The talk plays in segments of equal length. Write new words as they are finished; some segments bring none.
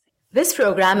This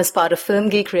program is part of Film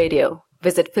Geek Radio.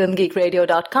 Visit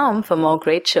filmgeekradio.com for more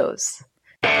great shows.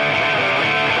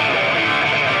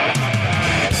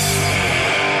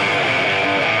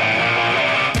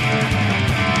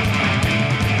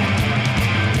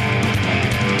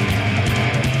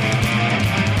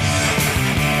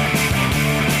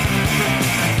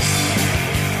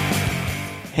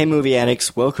 Hey movie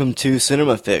addicts, welcome to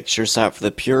Cinema Fix, your stop for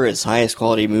the purest, highest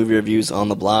quality movie reviews on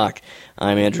the block.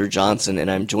 I'm Andrew Johnson,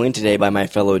 and I'm joined today by my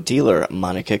fellow dealer,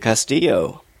 Monica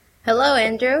Castillo. Hello,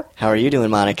 Andrew. How are you doing,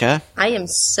 Monica? I am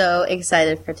so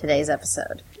excited for today's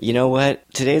episode. You know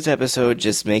what? Today's episode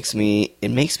just makes me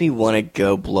want to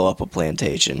go blow up a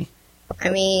plantation. I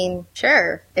mean,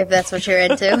 sure, if that's what you're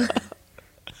into.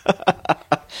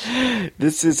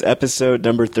 This is episode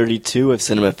number 32 of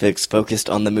Cinema Fix, focused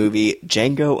on the movie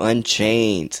Django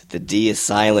Unchained. The D is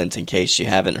silent, in case you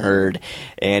haven't heard.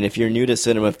 And if you're new to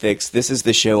Cinema Fix, this is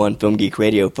the show on Film Geek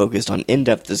Radio focused on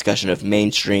in-depth discussion of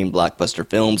mainstream blockbuster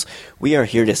films. We are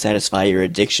here to satisfy your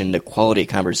addiction to quality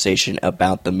conversation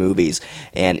about the movies.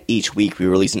 And each week we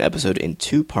release an episode in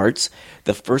two parts.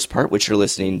 The first part, which you're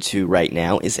listening to right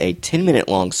now, is a 10-minute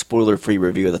long spoiler-free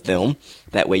review of the film.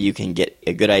 That way you can get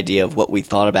a good idea of what we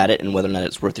thought about it and whether or not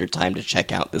it's worth your time to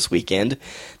check out this weekend.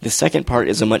 The second part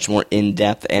is a much more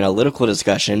in-depth analytical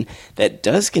discussion that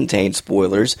does contain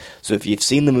spoilers, so if you've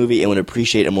seen the movie and would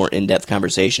appreciate a more in-depth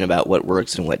conversation about what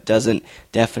works and what doesn't,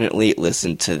 definitely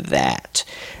listen to that.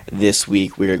 This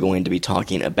week we are going to be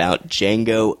talking about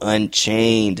Django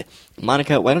Unchained.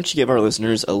 Monica, why don't you give our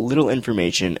listeners a little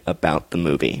information about the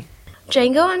movie?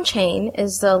 Django Unchained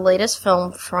is the latest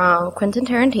film from Quentin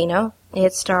Tarantino.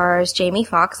 It stars Jamie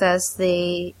Foxx as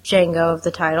the Django of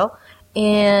the title,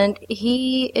 and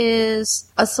he is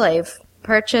a slave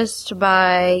purchased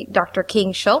by Dr.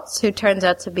 King Schultz, who turns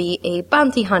out to be a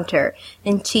bounty hunter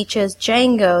and teaches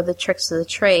Django the tricks of the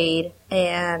trade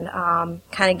and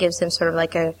kind of gives him sort of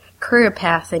like a career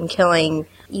path in killing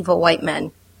evil white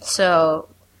men. So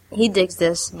he digs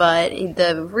this, but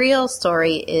the real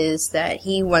story is that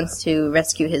he wants to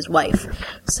rescue his wife.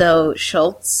 So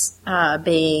Schultz,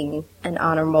 being an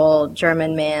honorable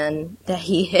German man that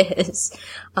he is,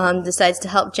 decides to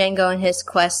help Django in his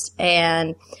quest,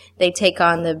 and they take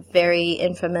on the very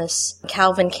infamous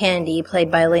Calvin Candy, played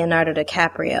by Leonardo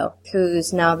DiCaprio,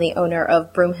 who's now the owner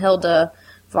of Broomhilda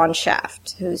von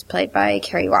Shaft, who's played by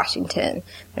Kerry Washington.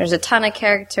 There's a ton of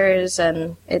characters,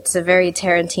 and it's a very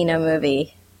Tarantino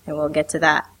movie. And we'll get to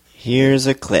that. Here's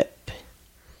a clip.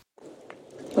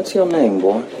 What's your name,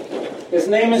 boy? His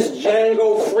name is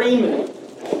Django Freeman.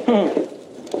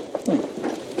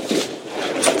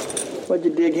 Where'd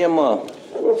you dig him up?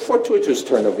 Well, a fortuitous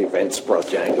turn of events brought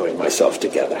Django and myself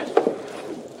together.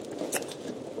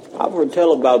 I've heard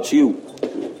tell about you.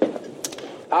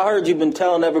 I heard you've been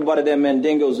telling everybody that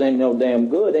Mandingos ain't no damn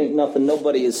good. Ain't nothing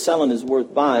nobody is selling is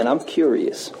worth buying. I'm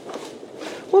curious.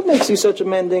 What makes you such a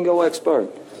Mandingo expert?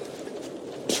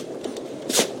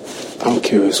 I'm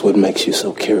curious what makes you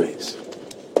so curious.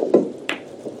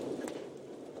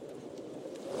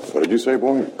 What did you say,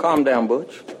 boy? Calm down,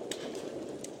 Butch.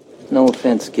 No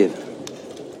offense given.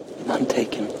 None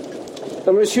taken.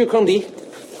 Monsieur Conde,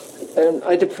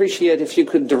 I'd appreciate if you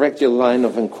could direct your line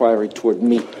of inquiry toward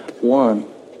me. One,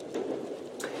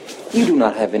 you do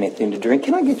not have anything to drink.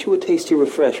 Can I get you a tasty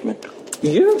refreshment?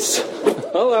 Yes,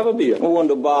 I'll have a beer.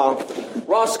 Wunderbar.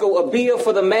 Roscoe, a beer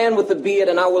for the man with the beard,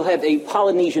 and I will have a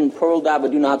Polynesian pearl dye,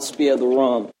 but do not spare the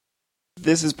rum.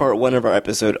 This is part one of our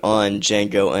episode on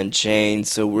Django Unchained,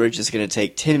 so we're just going to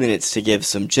take 10 minutes to give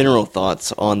some general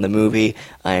thoughts on the movie.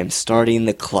 I am starting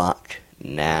the clock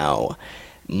now.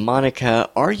 Monica,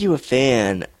 are you a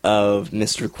fan of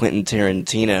Mr. Quentin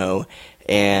Tarantino,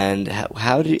 and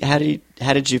how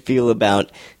did you feel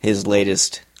about his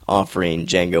latest offering,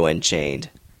 Django Unchained?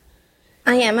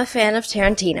 I am a fan of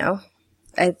Tarantino.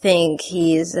 I think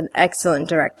he's an excellent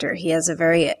director. He has a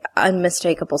very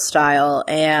unmistakable style,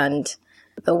 and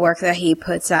the work that he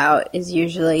puts out is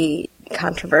usually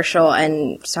controversial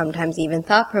and sometimes even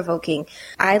thought-provoking.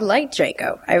 I liked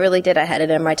Django. I really did. I had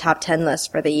it in my top 10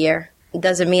 list for the year. It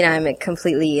doesn't mean I'm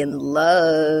completely in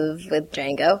love with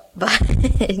Django, but...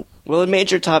 Well, it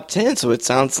made your top 10, so it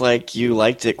sounds like you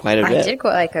liked it quite a bit. I did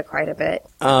like it quite a bit.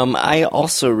 I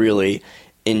also really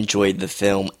enjoyed the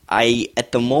film.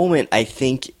 At the moment, I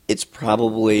think it's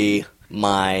probably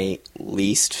my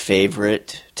least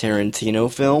favorite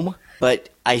Tarantino film, but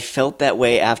I felt that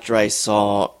way after I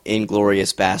saw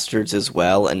Inglourious Basterds as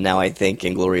well, and now I think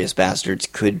Inglourious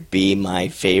Basterds could be my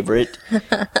favorite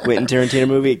Quentin Tarantino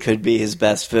movie. It could be his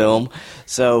best film.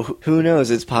 So who knows?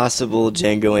 It's possible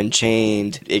Django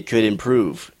Unchained, it could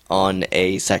improve on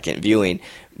a second viewing.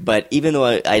 But even though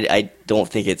I don't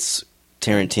think it's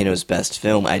Tarantino's best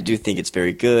film, I do think it's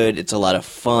very good. It's a lot of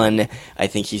fun. I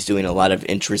think he's doing a lot of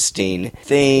interesting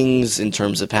things in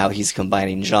terms of how he's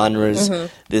combining genres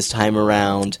this time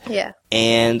around. Yeah.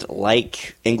 And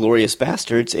like Inglourious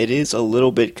Basterds, it is a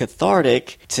little bit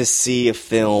cathartic to see a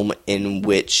film in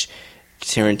which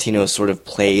Tarantino sort of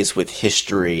plays with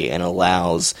history and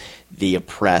allows the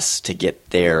oppressed to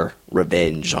get their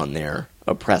revenge on their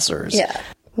oppressors. Yeah.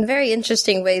 Very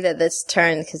interesting way that this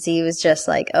turned, because he was just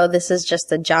like, oh, this is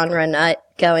just a genre nut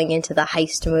going into the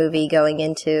heist movie, going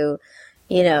into,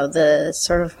 you know, the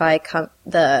certified,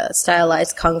 the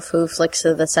stylized kung fu flicks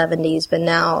of the 70s, but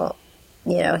now,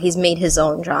 you know, he's made his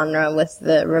own genre with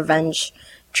the revenge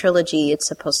trilogy it's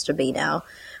supposed to be now.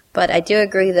 But I do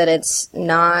agree that it's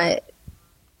not,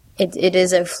 it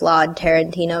is a flawed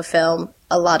Tarantino film.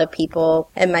 A lot of people,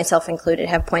 and myself included,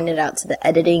 have pointed out to the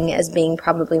editing as being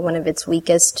probably one of its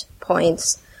weakest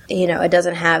points. You know, it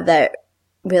doesn't have that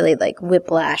really like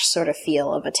whiplash sort of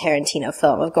feel of a Tarantino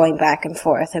film of going back and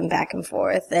forth and back and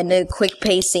forth, and the quick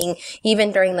pacing,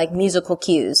 even during like musical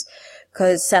cues.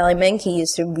 Because Sally Menke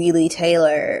used to really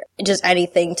tailor just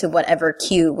anything to whatever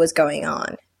cue was going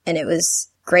on. And it was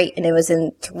great, and it was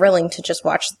thrilling to just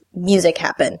watch music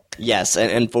happen. Yes,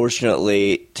 and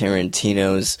unfortunately,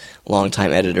 Tarantino's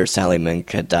longtime editor, Sally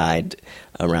Menke, died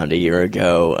around a year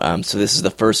ago. So this is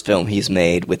the first film he's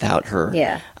made without her,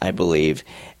 I believe.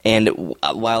 And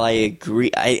while I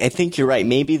agree, I think you're right.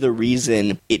 Maybe the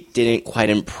reason it didn't quite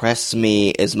impress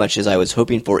me as much as I was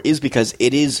hoping for is because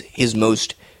it is his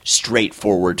most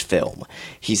straightforward film.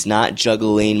 He's not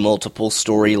juggling multiple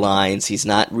storylines. He's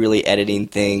not really editing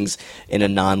things in a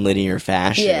non-linear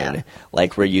fashion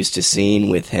like we're used to seeing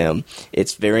with him.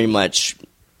 It's very much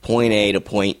point A to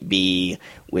point B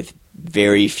with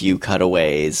very few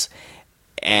cutaways.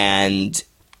 And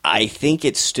I think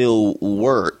it still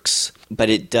works,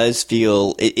 but it does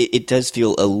feel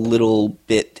a little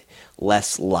bit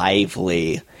less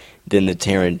lively than the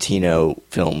Tarantino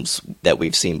films that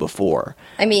we've seen before.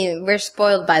 I mean, we're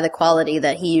spoiled by the quality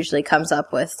that he usually comes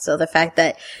up with. So the fact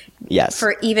that,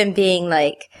 for even being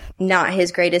like not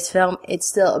his greatest film, it's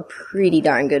still a pretty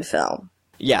darn good film.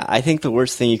 Yeah, I think the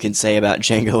worst thing you can say about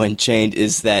Django Unchained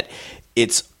is that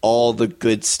it's all the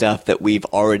good stuff that we've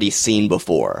already seen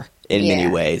before in many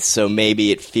ways. So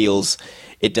maybe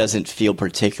it doesn't feel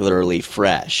particularly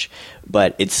fresh,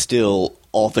 but it's still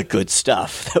all the good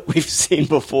stuff that we've seen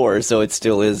before, so it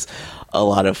still is a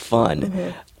lot of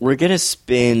fun. We're going to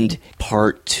spend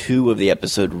part 2 of the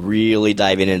episode really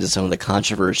diving into some of the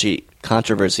controversy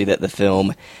that the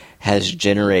film has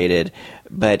generated.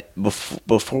 But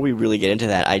before we really get into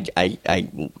that, I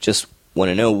just want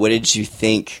to know, what did you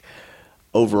think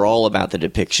overall about the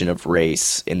depiction of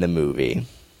race in the movie?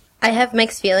 I have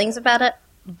mixed feelings about it,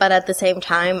 but at the same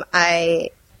time,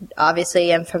 I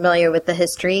obviously am familiar with the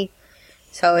history.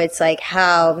 So it's like,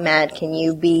 how mad can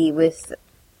you be with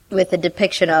a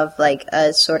depiction of like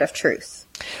a sort of truth?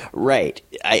 Right.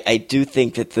 I do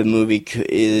think that the movie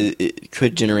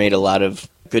could generate a lot of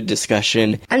good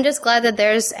discussion. I'm just glad that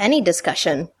there's any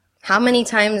discussion. How many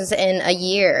times in a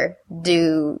year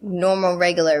do normal,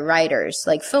 regular writers,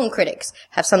 like film critics,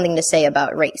 have something to say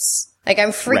about race? Like, I'm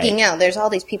freaking out. There's all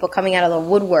these people coming out of the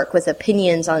woodwork with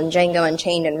opinions on Django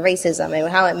Unchained and racism and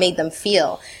how it made them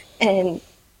feel. And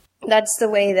that's the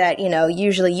way that, you know,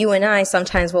 usually you and I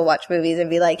sometimes will watch movies and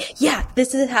be like, yeah,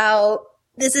 this is all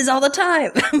the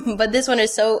time. But this one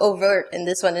is so overt, and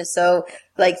this one is so,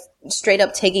 like, straight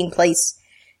up taking place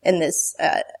in this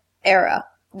era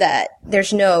that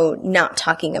there's no not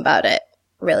talking about it,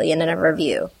 really, in a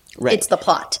review. Right. It's the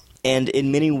plot. And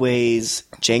in many ways,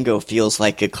 Django feels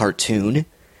like a cartoon,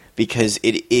 because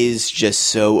it is just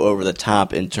so over the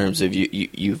top in terms of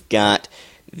you've got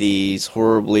these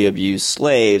horribly abused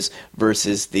slaves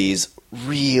versus these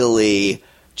really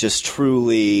just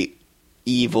truly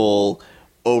evil,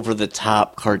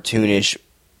 over-the-top, cartoonish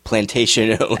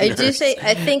plantation owners.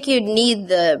 I think you need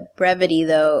the brevity,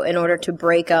 though, in order to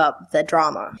break up the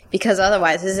drama. Because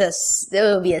otherwise, it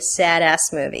would be a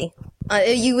sad-ass movie.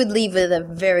 You would leave with a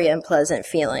very unpleasant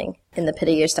feeling in the pit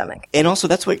of your stomach. And also,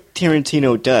 that's what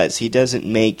Tarantino does. He doesn't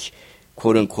make,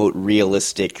 quote-unquote,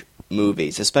 realistic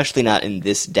movies, especially not in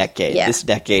this decade. Yeah. This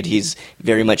decade, he's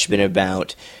very much been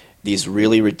about these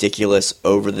really ridiculous,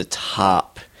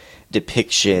 over-the-top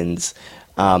depictions,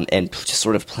 and just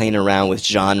sort of playing around with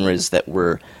genres that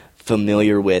we're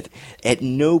familiar with. At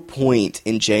no point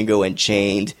in Django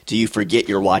Unchained do you forget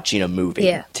you're watching a movie.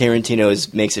 Yeah.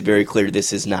 Tarantino makes it very clear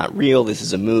this is not real, this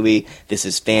is a movie, this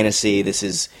is fantasy, this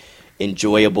is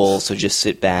enjoyable, so just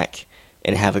sit back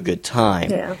and have a good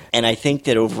time. Yeah. And I think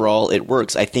that overall it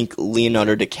works. I think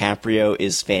Leonardo DiCaprio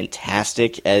is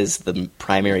fantastic as the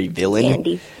primary villain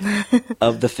Candy.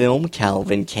 of the film,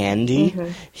 Calvin Candy.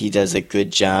 He does a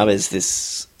good job as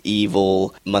this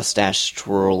evil,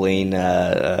 mustache-twirling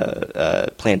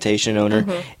plantation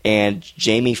owner. And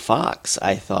Jamie Foxx,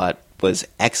 I thought, was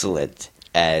excellent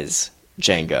as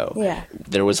Django. Yeah.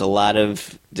 There was a lot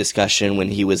of discussion when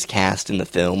he was cast in the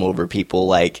film over people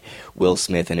like Will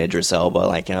Smith and Idris Elba,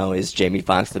 like, is Jamie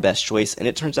Foxx the best choice? And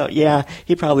it turns out, yeah,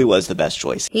 he probably was the best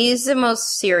choice. He's the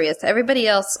most serious. Everybody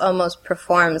else almost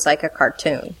performs like a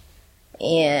cartoon.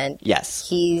 And Yes.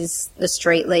 he's the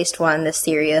straight-laced one, the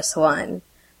serious one.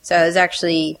 So it was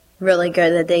actually really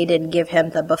good that they didn't give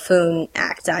him the buffoon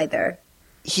act either.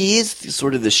 He is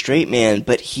sort of the straight man,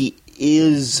 but he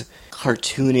is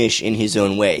cartoonish in his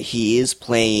own way. He is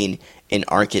playing an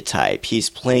archetype.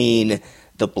 He's playing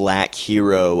the black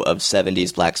hero of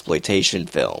 70s blaxploitation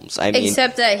films. I mean,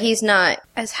 Except that he's not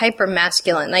as hyper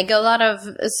masculine. Like a lot of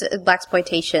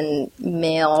blaxploitation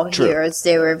male True. heroes,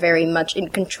 they were very much in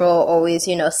control, always,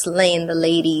 slaying the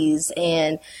ladies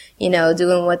and,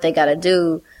 doing what they gotta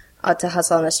do to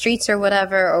hustle on the streets or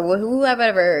whatever, or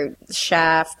whoever,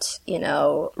 Shaft,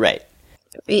 right.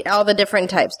 all the different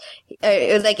types.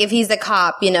 Like if he's the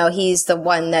cop, he's the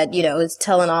one that, is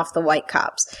telling off the white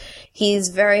cops. He's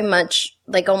very much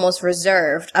like almost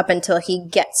reserved up until he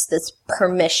gets this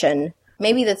permission.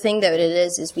 Maybe the thing that it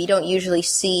is we don't usually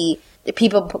see the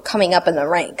people coming up in the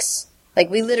ranks. Like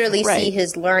we literally Right. see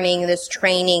his learning, this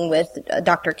training with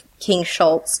Dr. King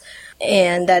Schultz.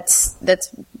 And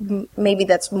maybe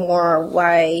that's more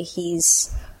why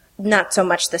he's not so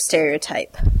much the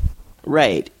stereotype.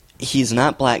 Right. He's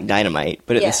not Black Dynamite,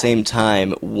 but at Yeah. the same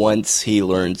time, once he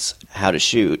learns how to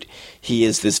shoot, he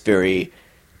is this very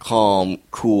calm,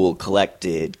 cool,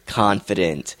 collected,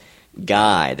 confident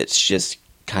guy that's just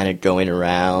kind of going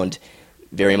around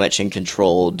very much in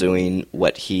control, doing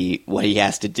what he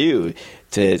has to do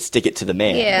to stick it to the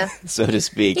man, Yeah. so to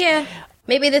speak. Yeah.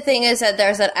 Maybe the thing is that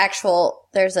there's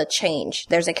a change.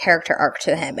 There's a character arc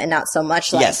to him and not so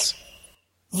much like Yes.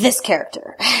 this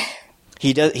character.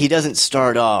 He doesn't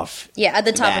start off Yeah, at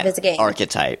the top of that his game.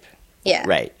 archetype. Yeah.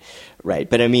 Right.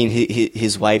 But I mean,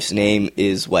 his wife's name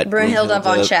is what? Brunhilde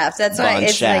von Schaft. That's why von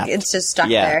it's Schaft. like it's just stuck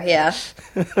Yeah. there. Yeah.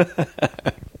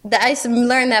 I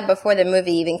learned that before the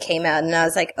movie even came out, and I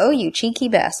was like, "Oh, you cheeky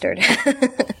bastard!"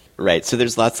 Right. So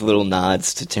there's lots of little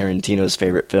nods to Tarantino's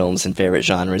favorite films and favorite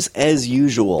genres, as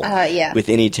usual. Yeah. With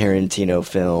any Tarantino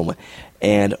film,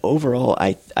 and overall,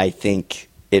 I think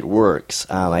it works.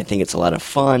 I think it's a lot of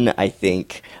fun. I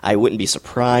think I wouldn't be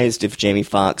surprised if Jamie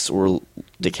Foxx or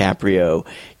DiCaprio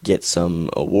get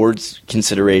some awards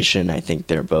consideration. I think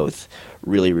they're both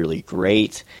really, really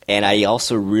great. And I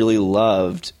also really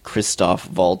loved Christoph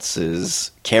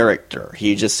Waltz's character.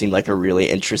 He just seemed like a really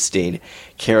interesting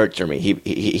character to me.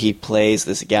 He plays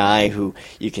this guy who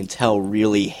you can tell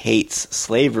really hates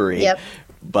slavery. Yep.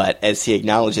 But as he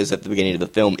acknowledges at the beginning of the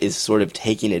film, is sort of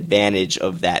taking advantage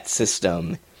of that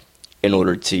system in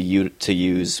order to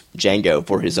use Django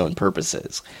for his own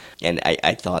purposes. And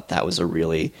I thought that was a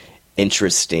really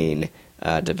interesting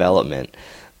development.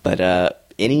 But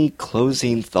any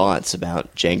closing thoughts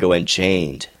about Django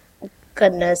Unchained?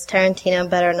 Goodness, Tarantino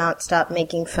better not stop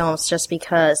making films just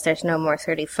because there's no more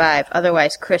 35.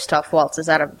 Otherwise, Christoph Waltz is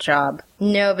out of a job.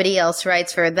 Nobody else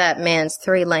writes for that man's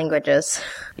 3 languages.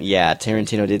 Yeah,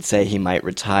 Tarantino did say he might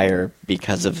retire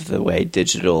because of the way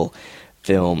digital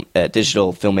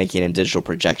filmmaking and digital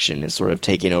projection is sort of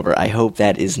taking over. I hope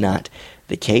that is not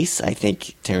the case. I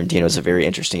think Tarantino is a very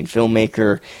interesting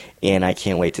filmmaker, and I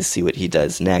can't wait to see what he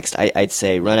does next. I'd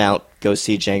say run out, go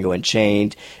see Django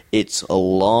Unchained. It's a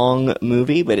long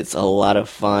movie, but it's a lot of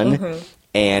fun.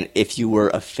 And if you were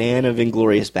a fan of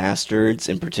Inglourious Basterds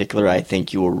in particular, I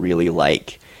think you will really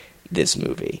like this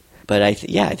movie. But I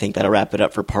think that'll wrap it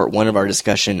up for part 1 of our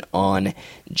discussion on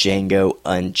Django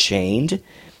Unchained.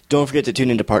 Don't forget to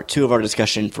tune into part 2 of our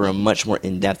discussion for a much more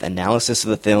in-depth analysis of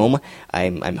the film.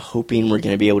 I'm hoping we're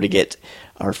going to be able to get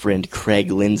our friend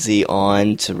Craig Lindsay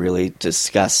on to really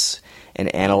discuss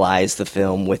and analyze the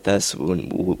film with us.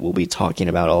 We'll be talking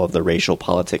about all of the racial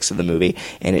politics of the movie,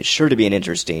 and it's sure to be an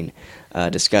interesting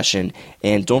discussion.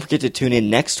 And don't forget to tune in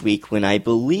next week when I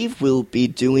believe we'll be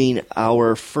doing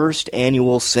our first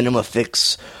annual Cinema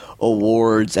Fix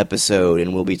Awards episode,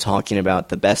 and we'll be talking about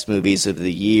the best movies of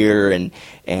the year and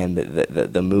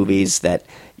the movies that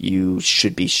you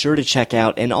should be sure to check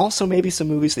out, and also maybe some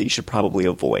movies that you should probably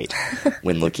avoid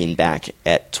when looking back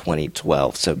at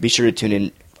 2012. So be sure to tune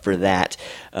in for that.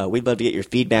 We'd love to get your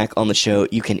feedback on the show.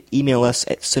 You can email us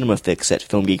at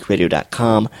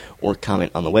cinemafix@filmgeekradio.com or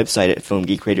comment on the website at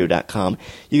filmgeekradio.com.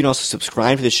 You can also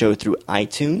subscribe to the show through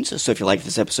iTunes, so if you like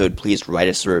this episode, please write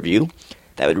us a review.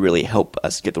 That would really help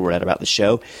us get the word out about the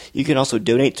show. You can also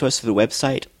donate to us through the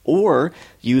website or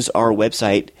use our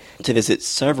website to visit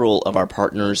several of our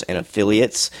partners and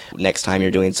affiliates. Next time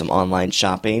you're doing some online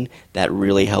shopping, that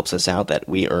really helps us out, that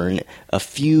we earn a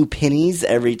few pennies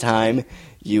every time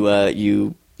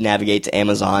you navigate to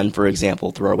Amazon, for example,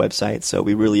 through our website. So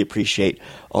we really appreciate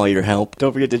all your help.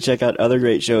 Don't forget to check out other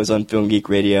great shows on Film Geek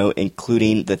Radio,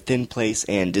 including The Thin Place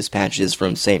and Dispatches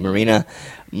from St. Marina.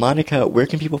 Monica, where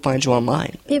can people find you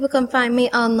online? People can find me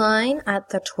online at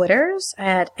the Twitters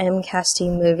at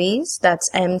MCASTI That's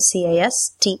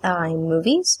MCASTI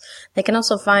Movies. They can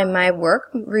also find my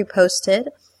work reposted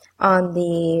on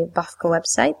the BAFCA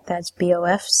website, that's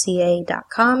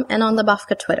bofca.com, and on the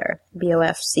BAFCA Twitter,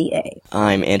 BOFCA.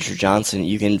 I'm Andrew Johnson.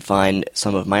 You can find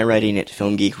some of my writing at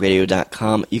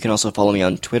filmgeekradio.com. You can also follow me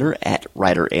on Twitter at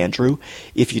WriterAndrew.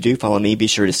 If you do follow me, be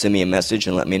sure to send me a message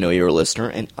and let me know you're a listener,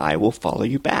 and I will follow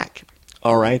you back.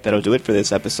 Alright, that'll do it for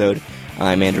this episode.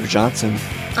 I'm Andrew Johnson.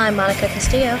 I'm Monica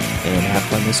Castillo. And have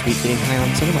fun this week getting high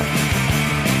on cinema.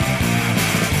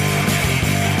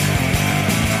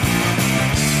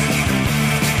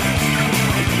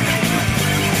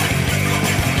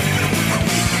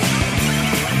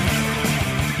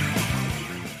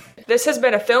 This has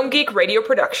been a Film Geek Radio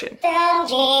production. Film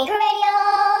Geek Radio.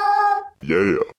 Yeah.